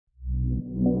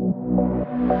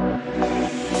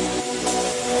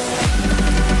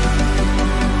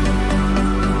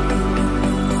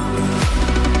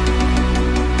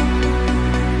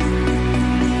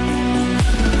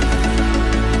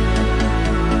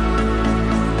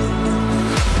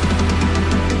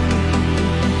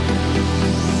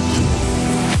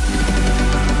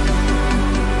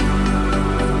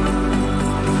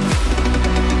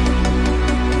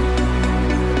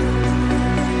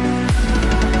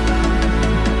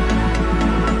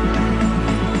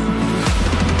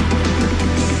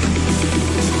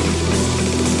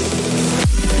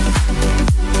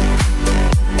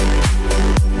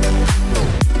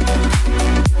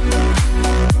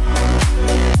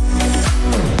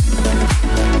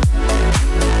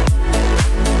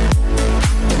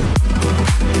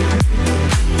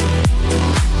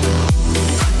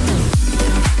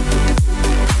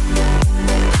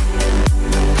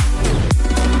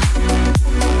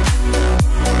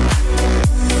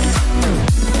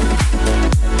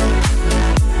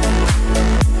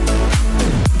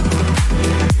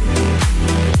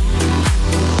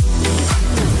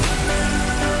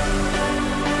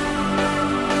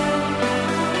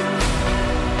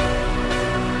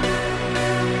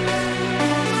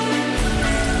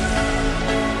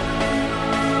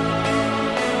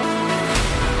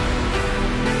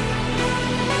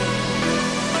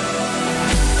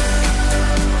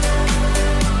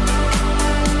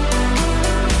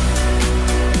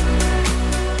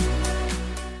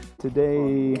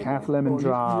day. Half lemon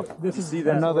drop.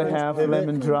 Another half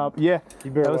lemon drop. Yeah.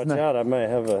 You better watch out. I might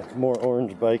have a more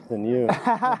orange bike than you.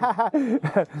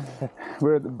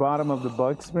 We're at the bottom of the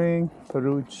Bug Spring.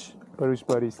 Paruch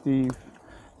buddy Steve,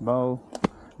 Mo.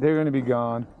 They're gonna be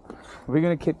gone. We're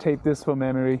gonna tape this for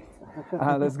memory.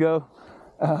 Let's go.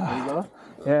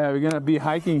 Yeah, we're gonna be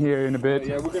hiking here in a bit.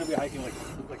 Yeah, we're gonna be hiking like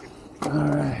a... All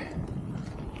right.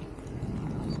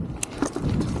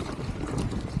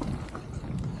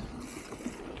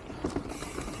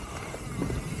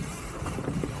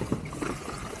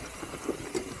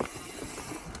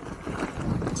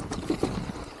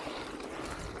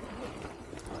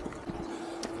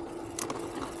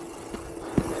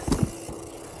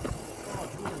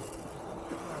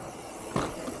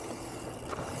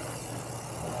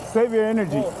 Save your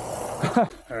energy. All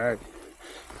right,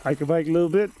 hike a bike a little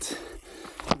bit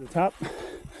to the top.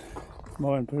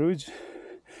 Mo and Peruge,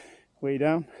 way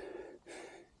down.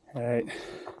 All right,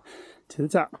 to the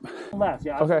top. Last,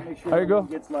 yeah. Okay, Make sure there you go.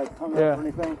 Gets like hung up or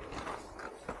anything.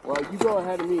 Well, you go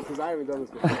ahead of me because I haven't done this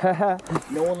before.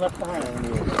 No one left behind.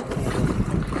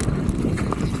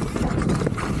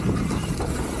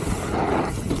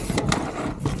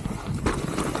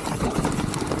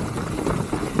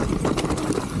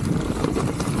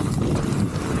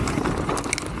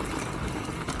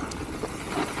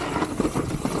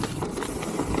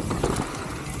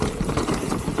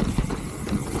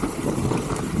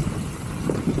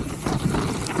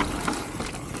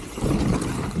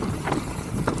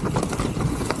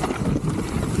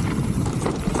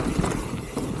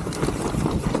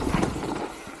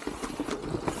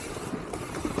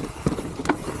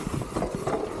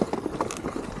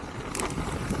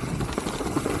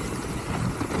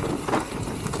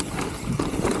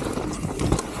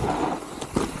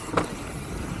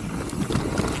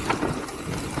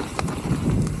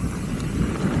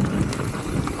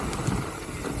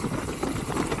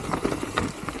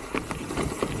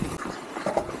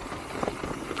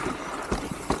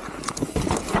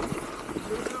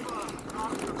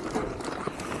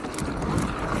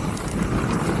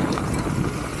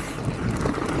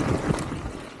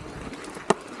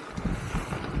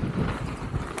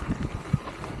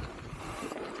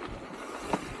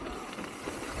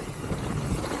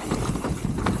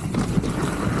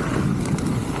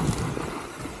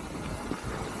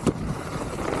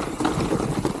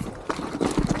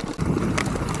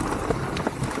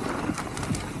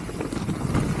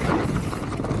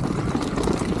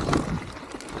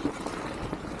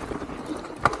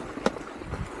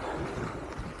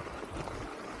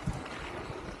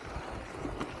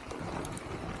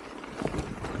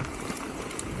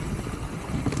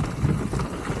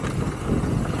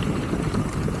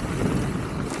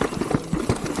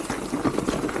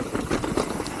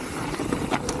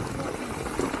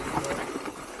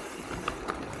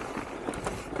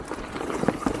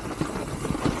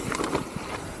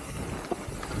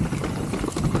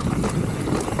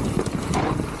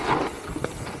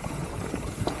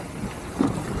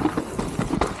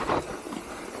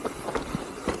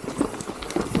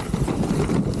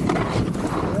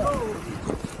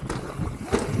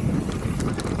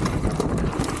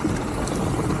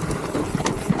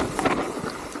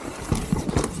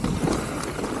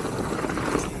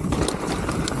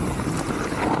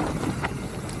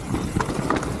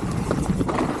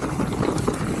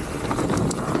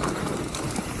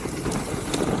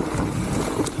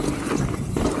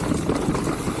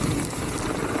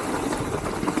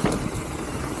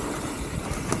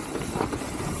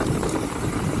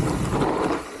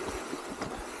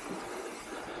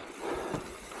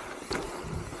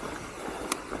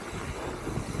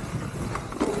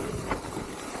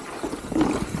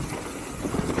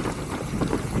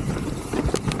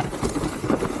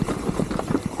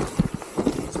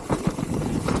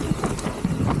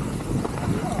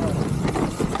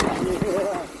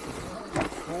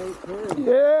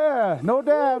 Yeah, no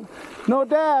dab, no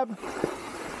dab.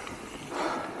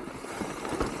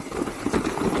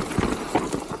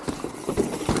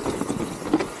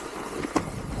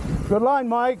 Good line,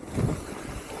 Mike.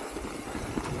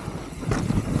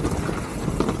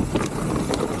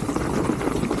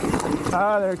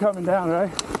 Ah, they're coming down,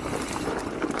 right?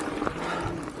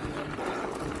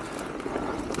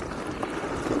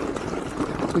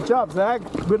 Good job, Zach.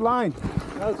 Good line.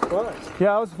 That was fun.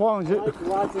 Yeah, I was following I was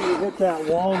watching you hit that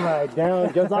wall right down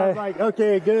because I was like,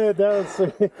 okay, good. That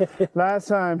was last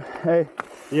time. Hey,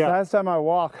 yeah. Last time I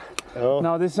walk. Oh.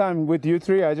 Now this time with you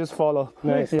three, I just follow.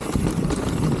 Nice. Yeah.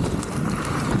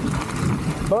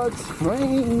 Bug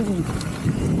Spring.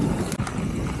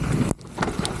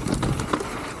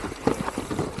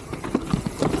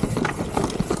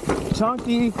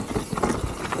 chunky.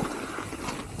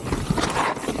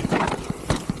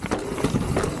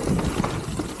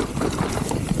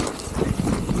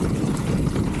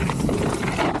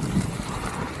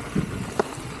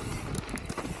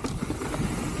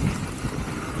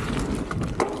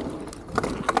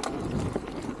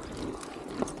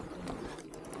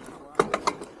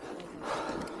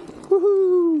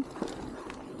 Woohoo!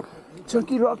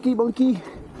 Chunky, rocky, monkey.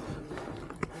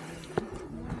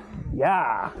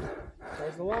 Yeah.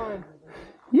 There's the line.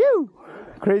 You.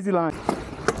 Crazy line.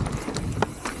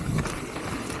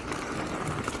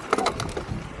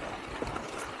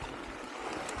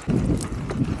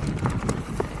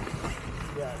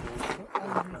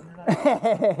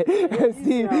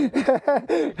 Steve.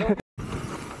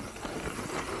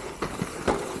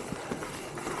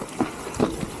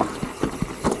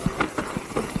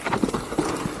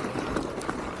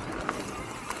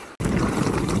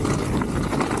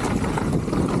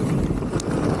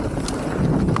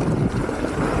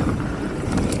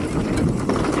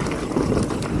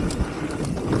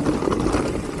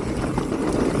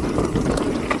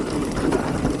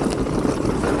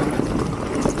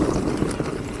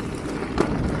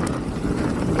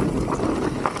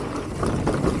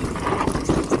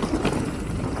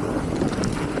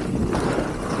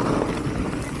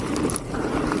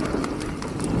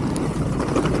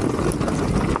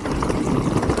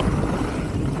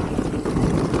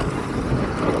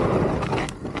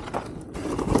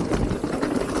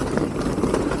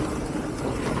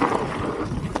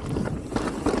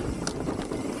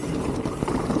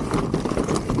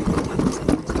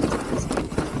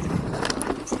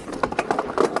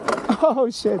 Oh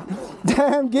shit.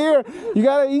 Damn gear. You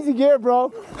got an easy gear, bro.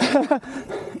 Thanks,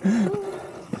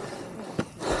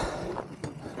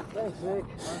 Nick.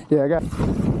 Yeah, I got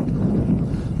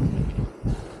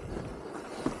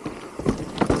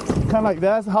kind of like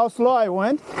that. That's how slow I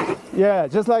went. Yeah,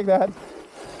 just like that.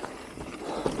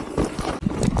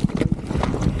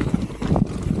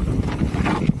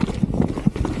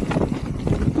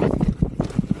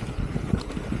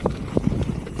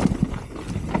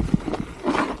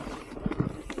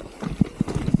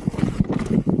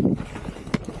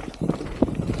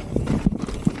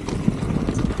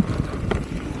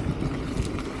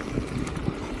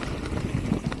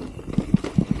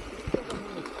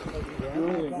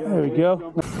 There we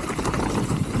go.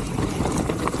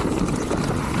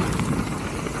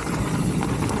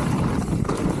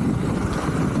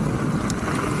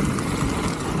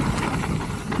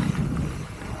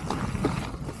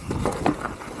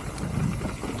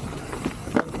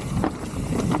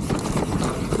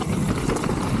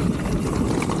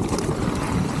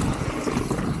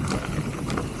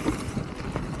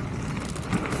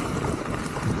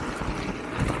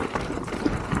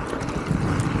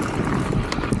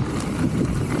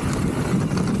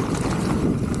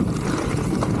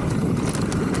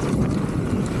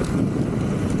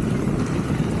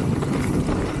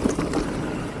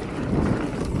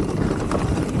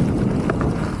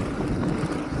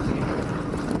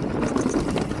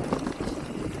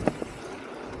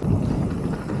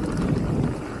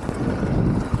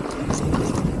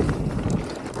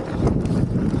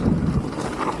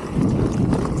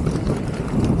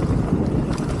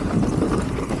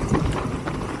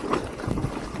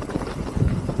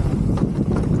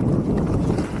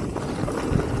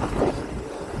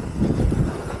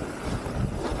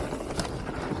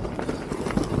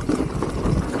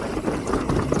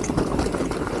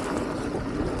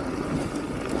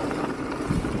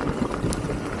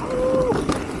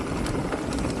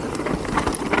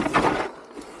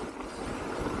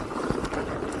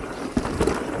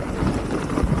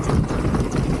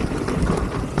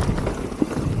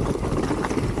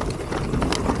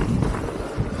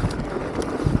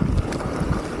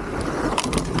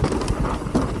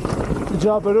 Good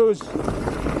job, Barouche.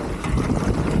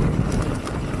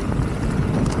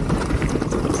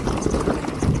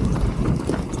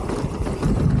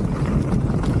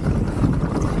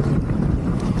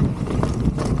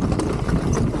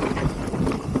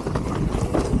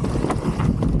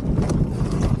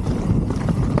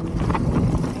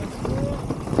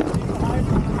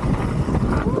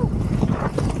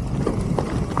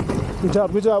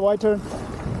 Good job, white turn.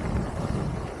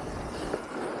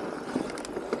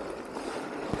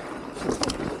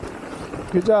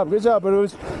 Good job,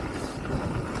 Barouche.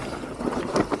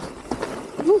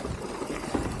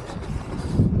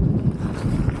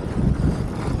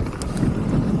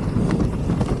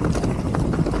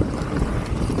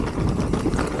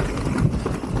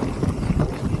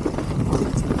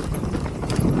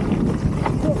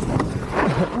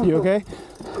 You okay?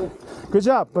 Good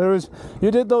job, Barouche.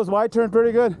 You did those wide turn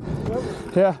pretty good. Yep.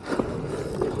 Yeah.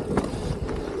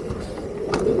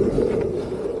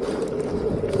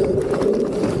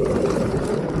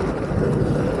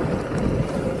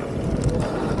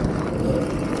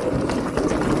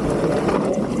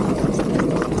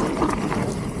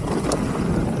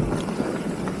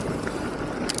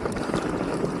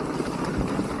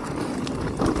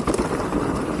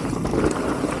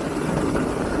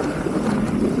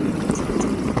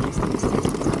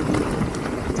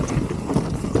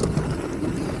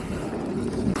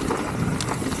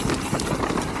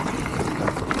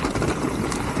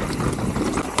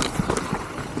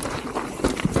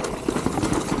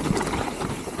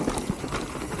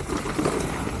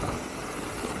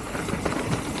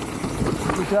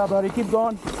 Good job, buddy. Keep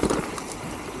going.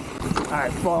 All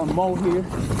right, follow Mo here.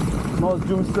 Mo's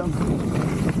doing something.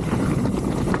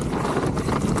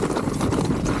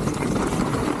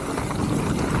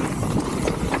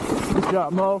 Good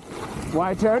job, Mo.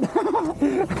 Wide turn.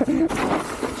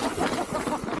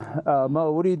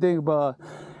 Mo, what do you think about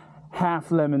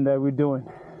half lemon that we're doing?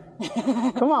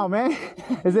 Come on, man.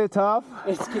 Is it tough?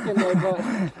 It's kicking my butt.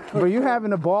 But you're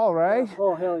having a ball, right?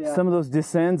 Oh, hell yeah. Some of those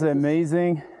descents are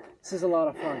amazing. This is a lot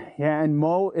of fun. Yeah, and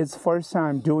Mo, it's first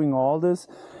time doing all this,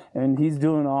 and he's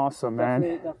doing awesome, man.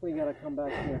 Definitely got to come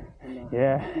back here.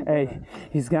 Yeah, hey,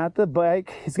 he's got the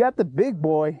bike, he's got the big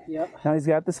boy. Yep. Now he's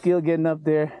got the skill getting up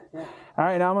there. Yeah. All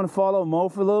right, now I'm gonna follow Mo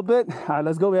for a little bit. All right,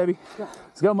 let's go, baby.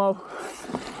 Let's go, Mo.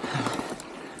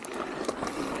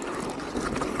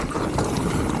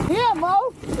 Yeah,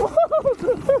 Mo.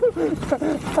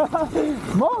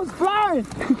 Mo's flying.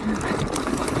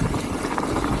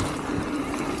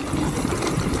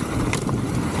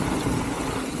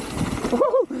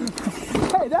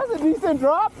 Hey, that's a decent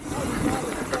drop.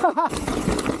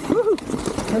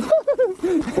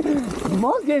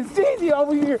 Mo's getting steezy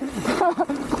over here.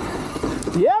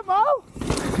 Yeah, Mo.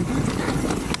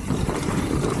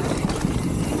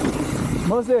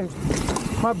 Mo said,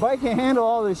 my bike can handle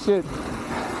all this shit.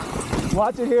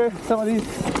 Watch it here, some of these.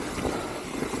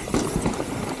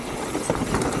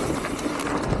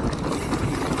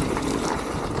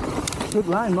 Good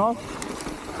line, Mo.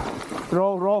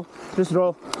 Roll, roll, just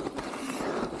roll.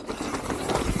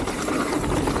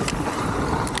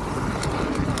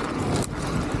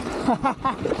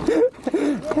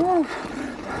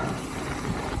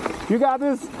 You got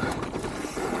this.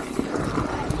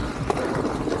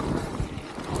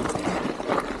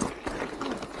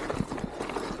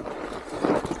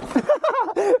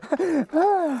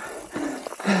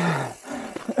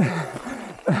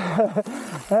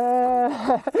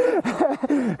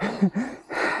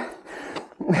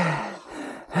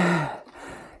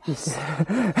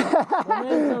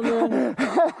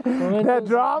 That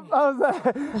drop,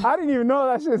 I didn't even know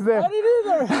that shit's there. I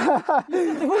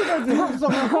didn't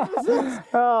either.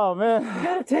 Oh man. You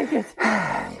gotta take it.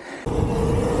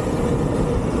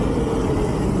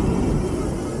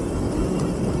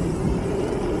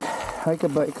 Hike a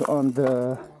bike on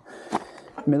the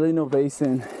Molino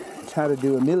Basin. Try to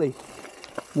do a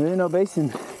Molino Basin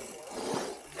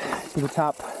to the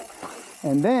top,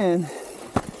 and then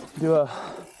do a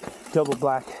double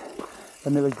black, a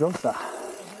Milagrosa.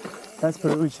 That's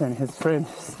Peruch and his friend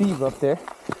Steve up there.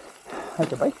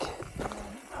 Hike a bike.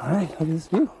 All right, look at this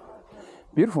view.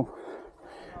 Beautiful.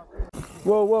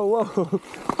 Whoa, whoa, whoa.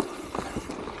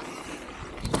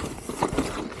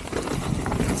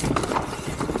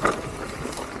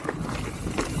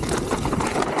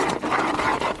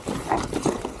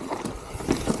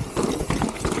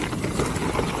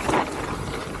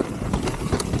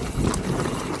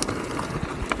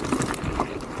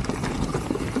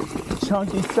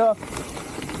 Chunky stuff.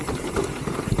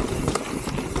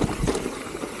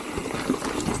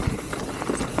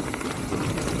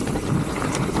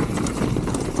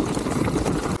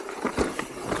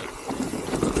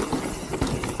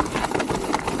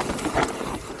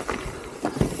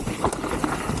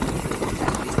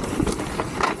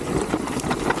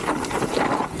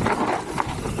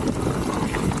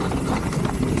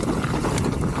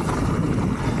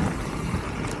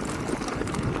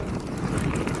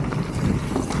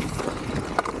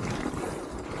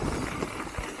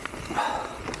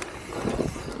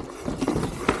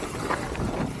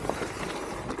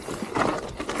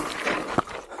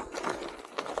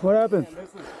 What happened? Man,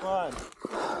 this is fun.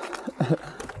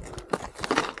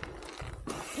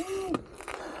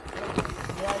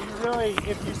 Yeah, you really,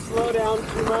 if you slow down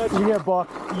too much, You get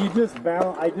balked. you just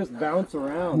bounce. I just bounce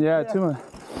around. Yeah, too much.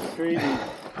 It's crazy.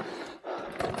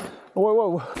 Whoa, whoa,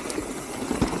 whoa.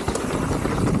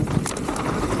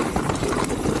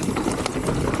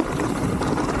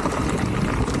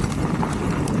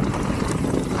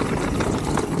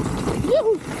 Yoo-hoo!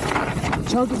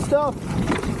 chunky stuff.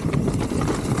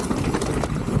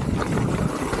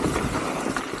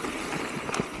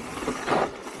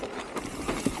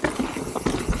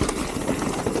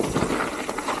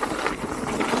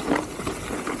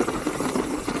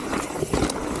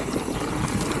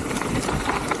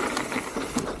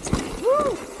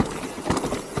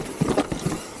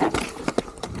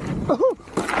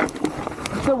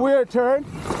 It's a weird turn.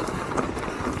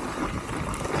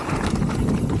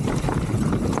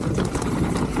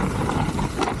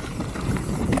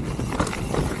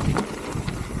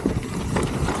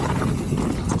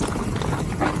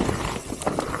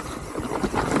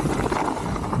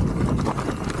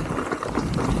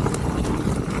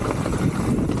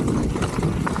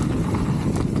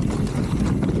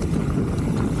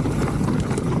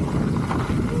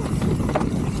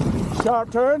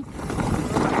 Sharp turn.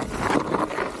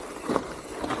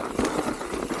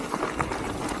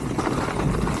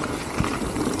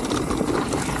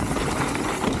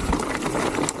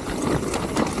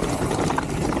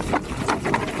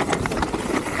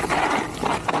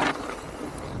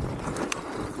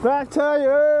 Back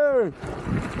tire!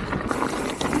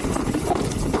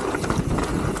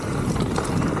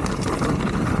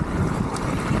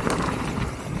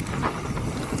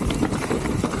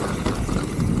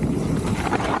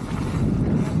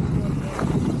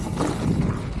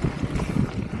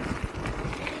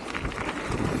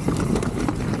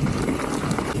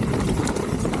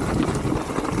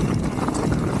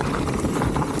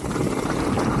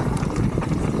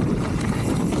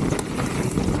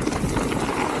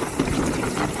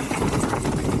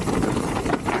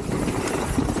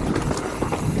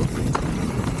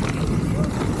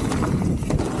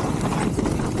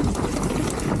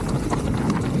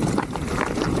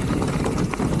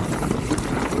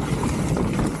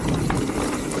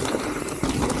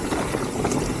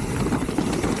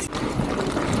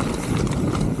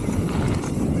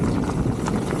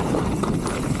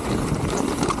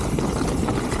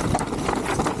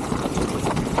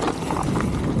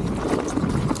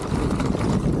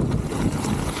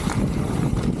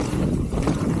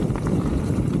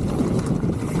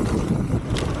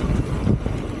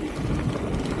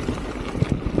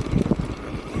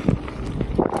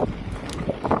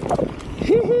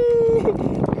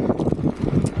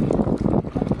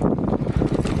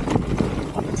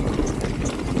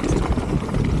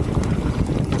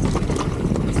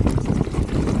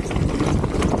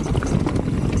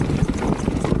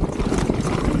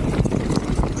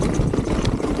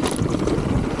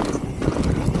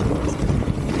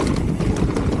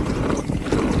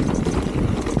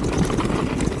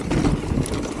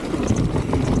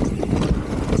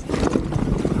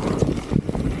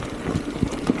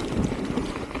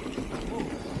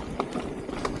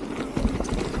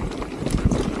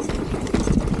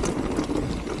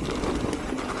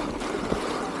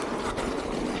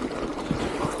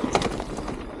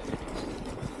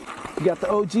 You got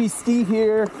the OG Steve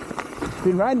here.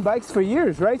 Been riding bikes for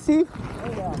years, right, Steve?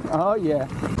 Oh yeah. Oh, yeah.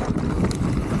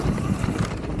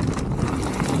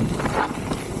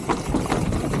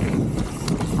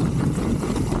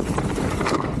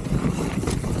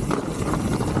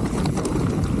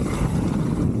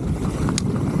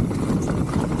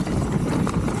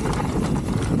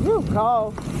 Woo,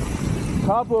 call.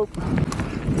 Call boop.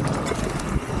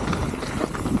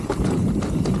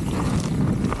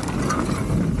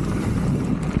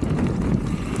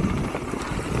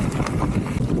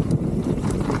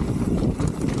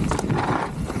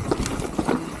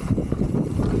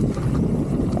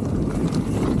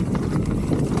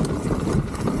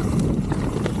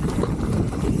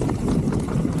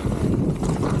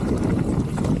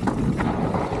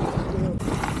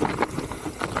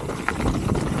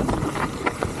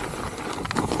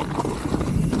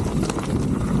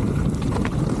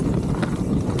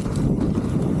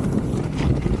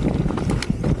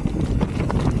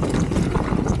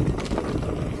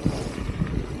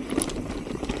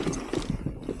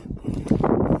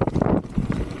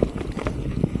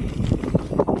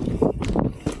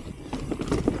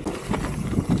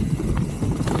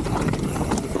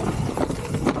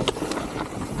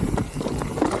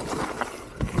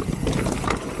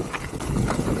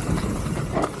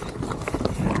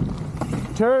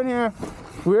 Turn here.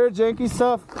 Weird janky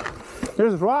stuff.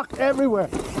 There's rock everywhere.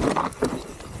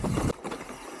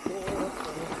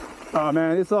 Oh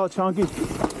man, it's all chunky.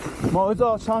 Mo, it's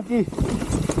all chunky.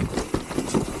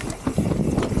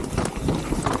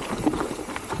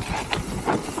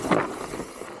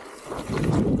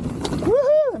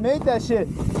 Woohoo! I made that shit.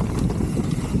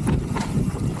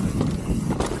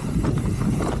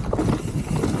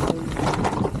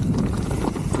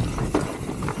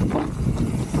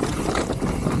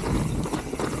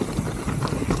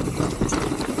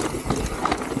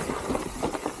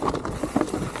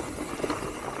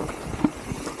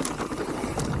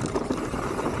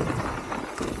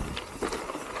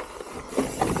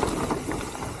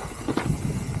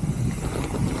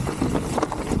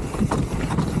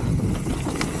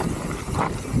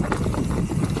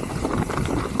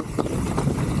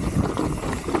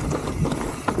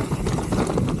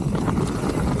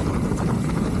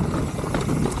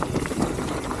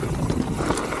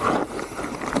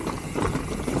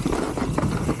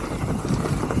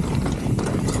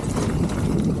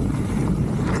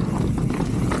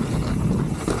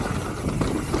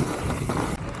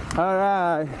 All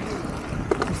right.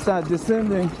 Start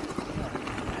descending.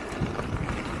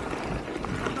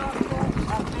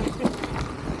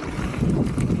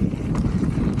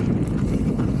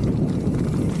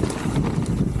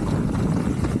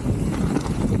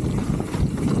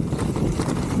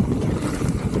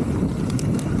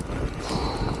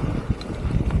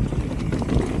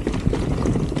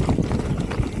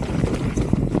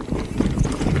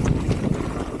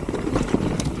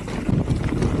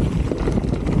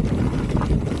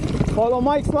 Follow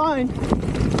Mike's line.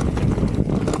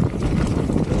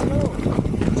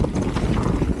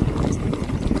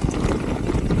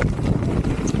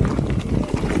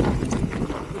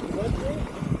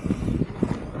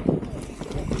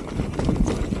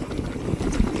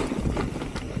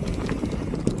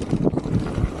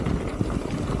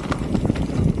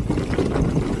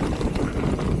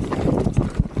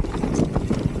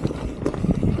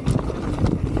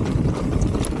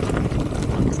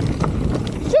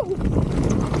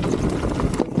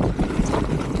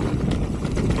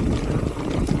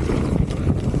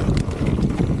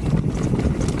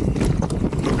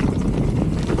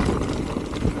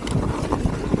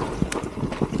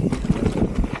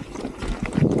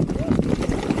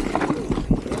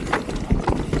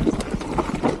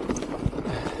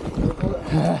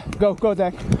 Go,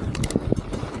 Zach.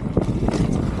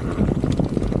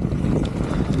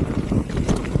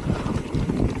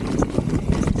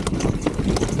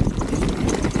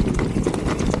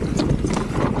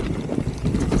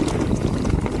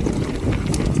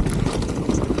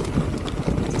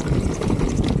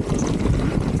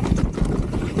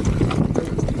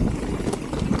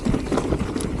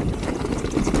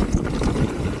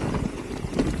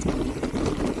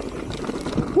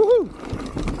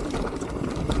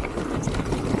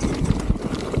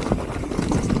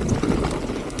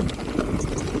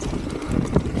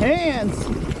 Hands.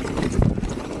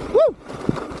 Woo.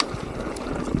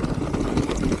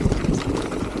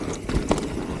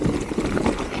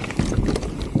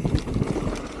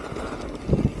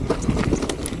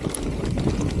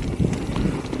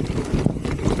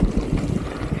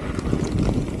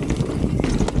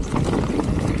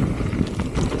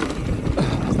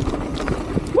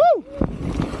 Woo.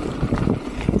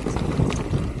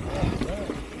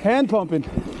 Hand pumping.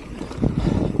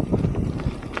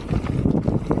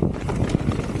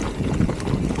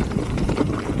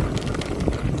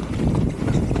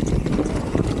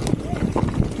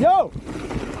 Yo!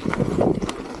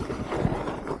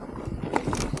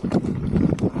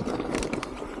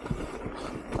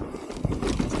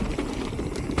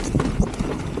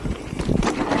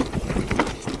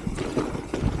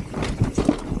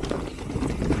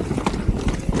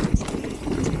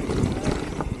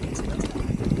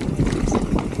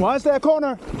 Watch that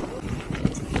corner.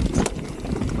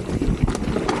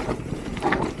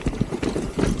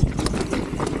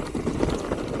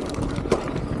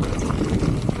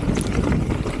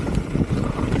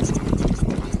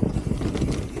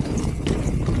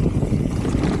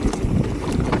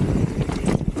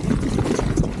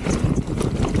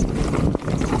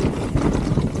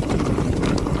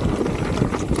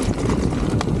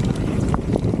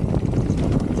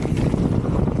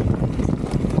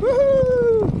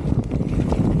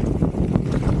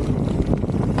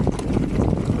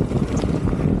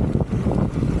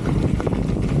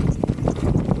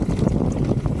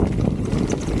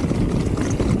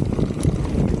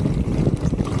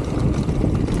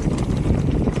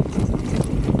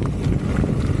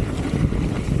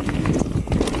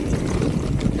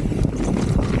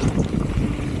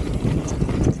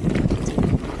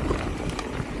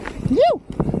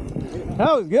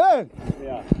 That was good.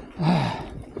 Yeah.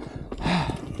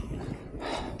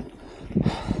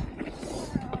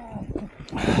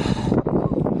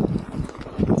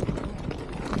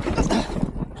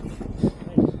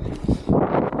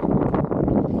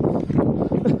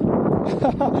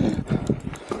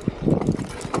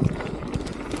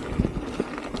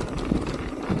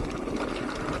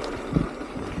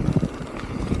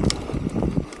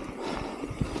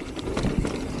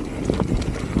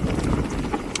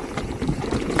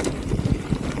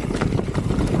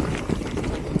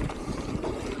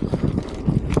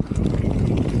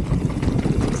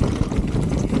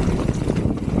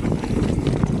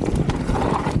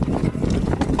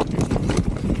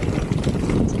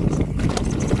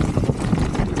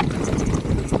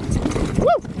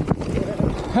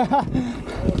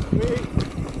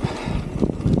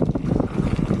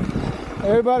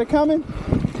 Everybody coming?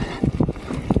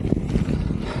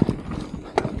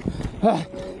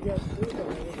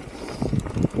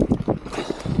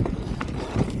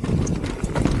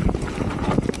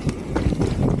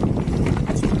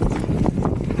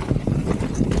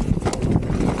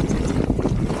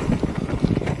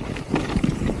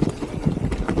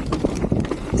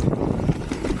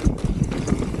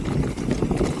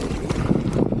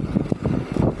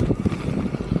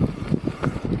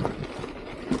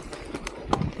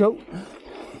 go.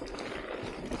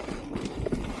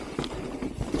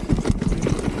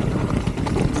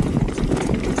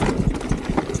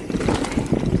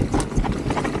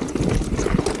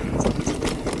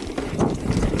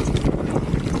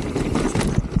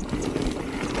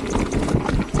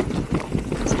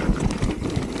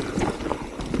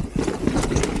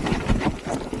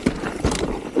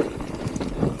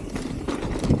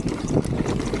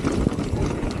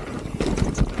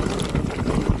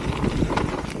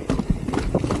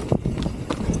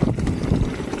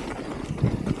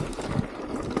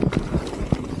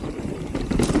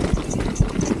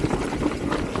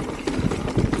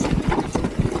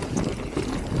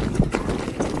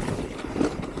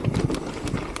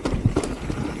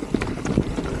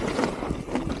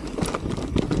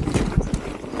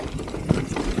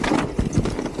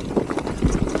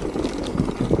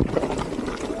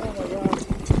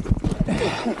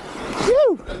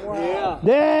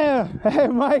 Damn! Hey,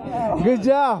 Mike, good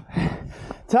job.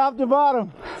 Top to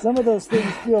bottom. Some of those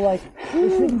things feel like it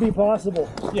shouldn't be possible.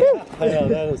 Yeah,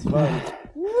 that is fun.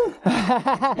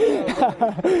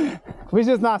 We're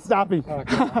just not stopping. That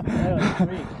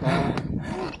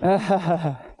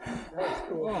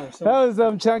was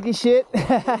some chunky shit.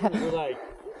 We're like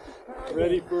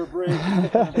ready for a break.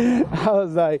 I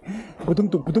was like,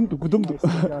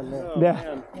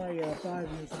 yeah.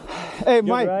 Hey,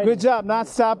 Mike, good job not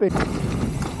stopping.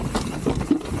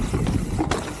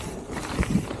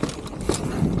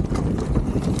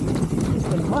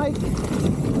 Mike.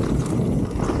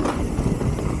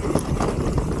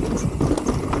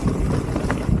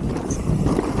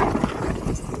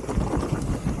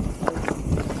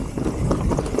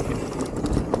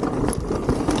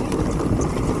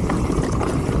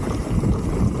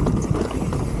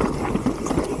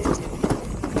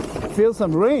 Feel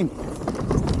some rain.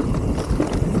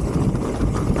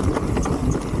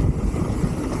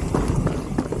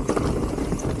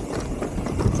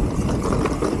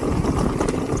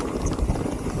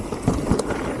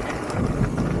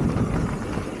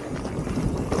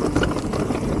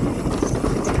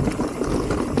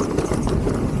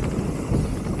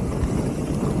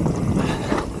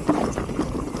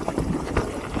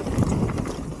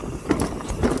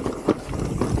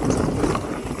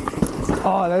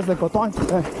 Oh, there's the coton.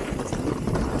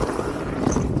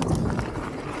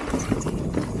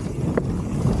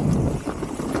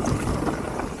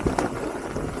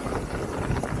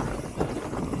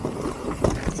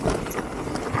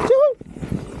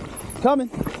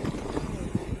 Coming.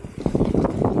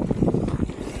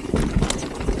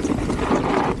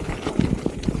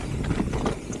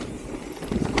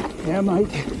 Yeah, Mike.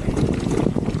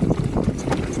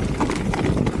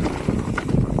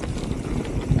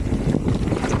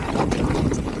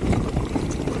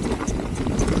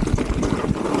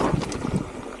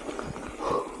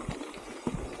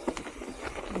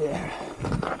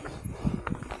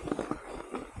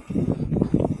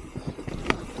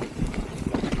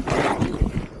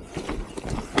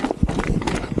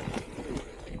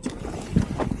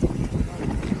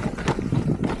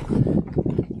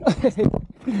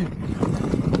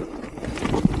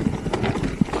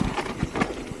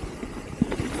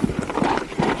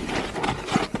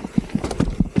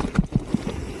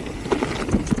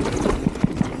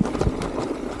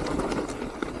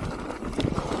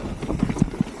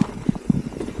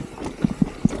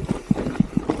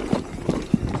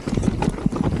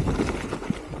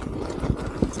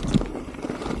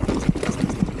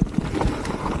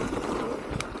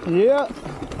 Yeah.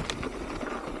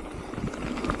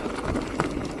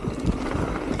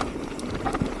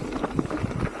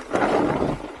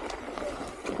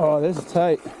 Oh, this is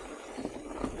tight.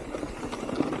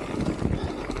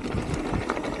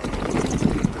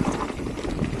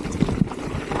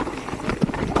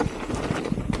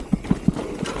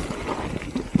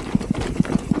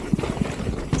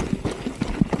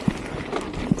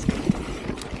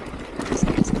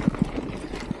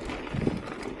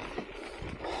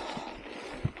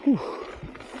 Whew.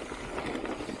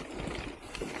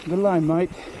 Good line, Mike.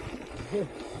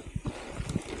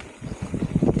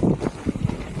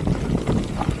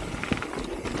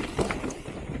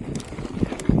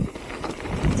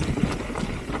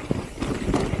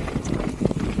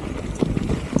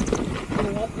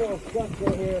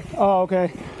 Oh,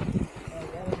 okay.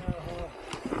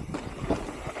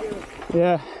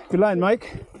 Yeah, good line,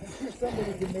 Mike. I'm sure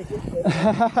somebody can make it.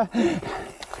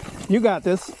 You got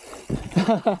this.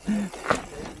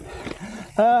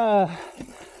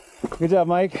 Good job,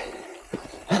 Mike.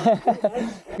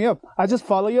 Yep, I just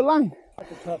follow your line.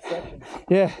 That's a tough section.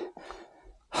 Yeah.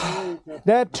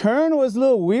 That turn was a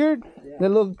little weird. Yeah. That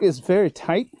look is very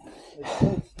tight. It's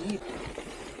so steep.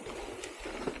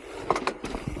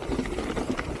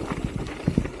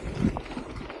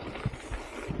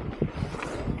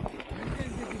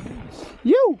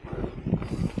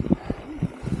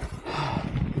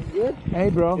 good? Hey,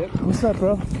 bro. Yep. What's up,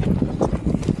 bro?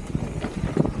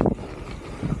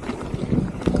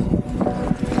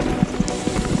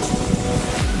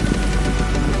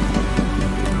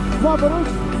 Come on,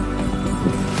 Baruch.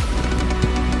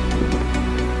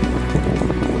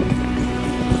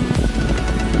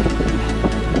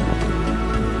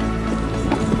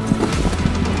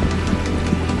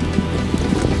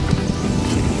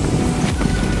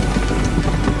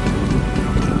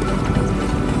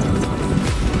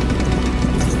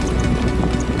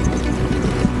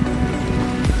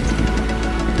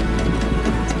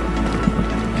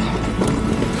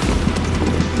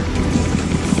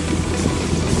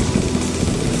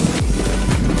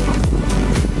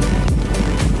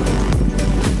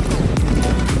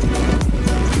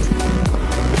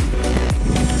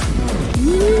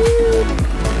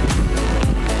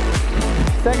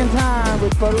 Second time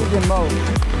with Farouk and Mo.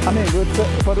 I mean, with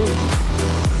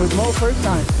Farouk. With Mo first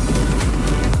time.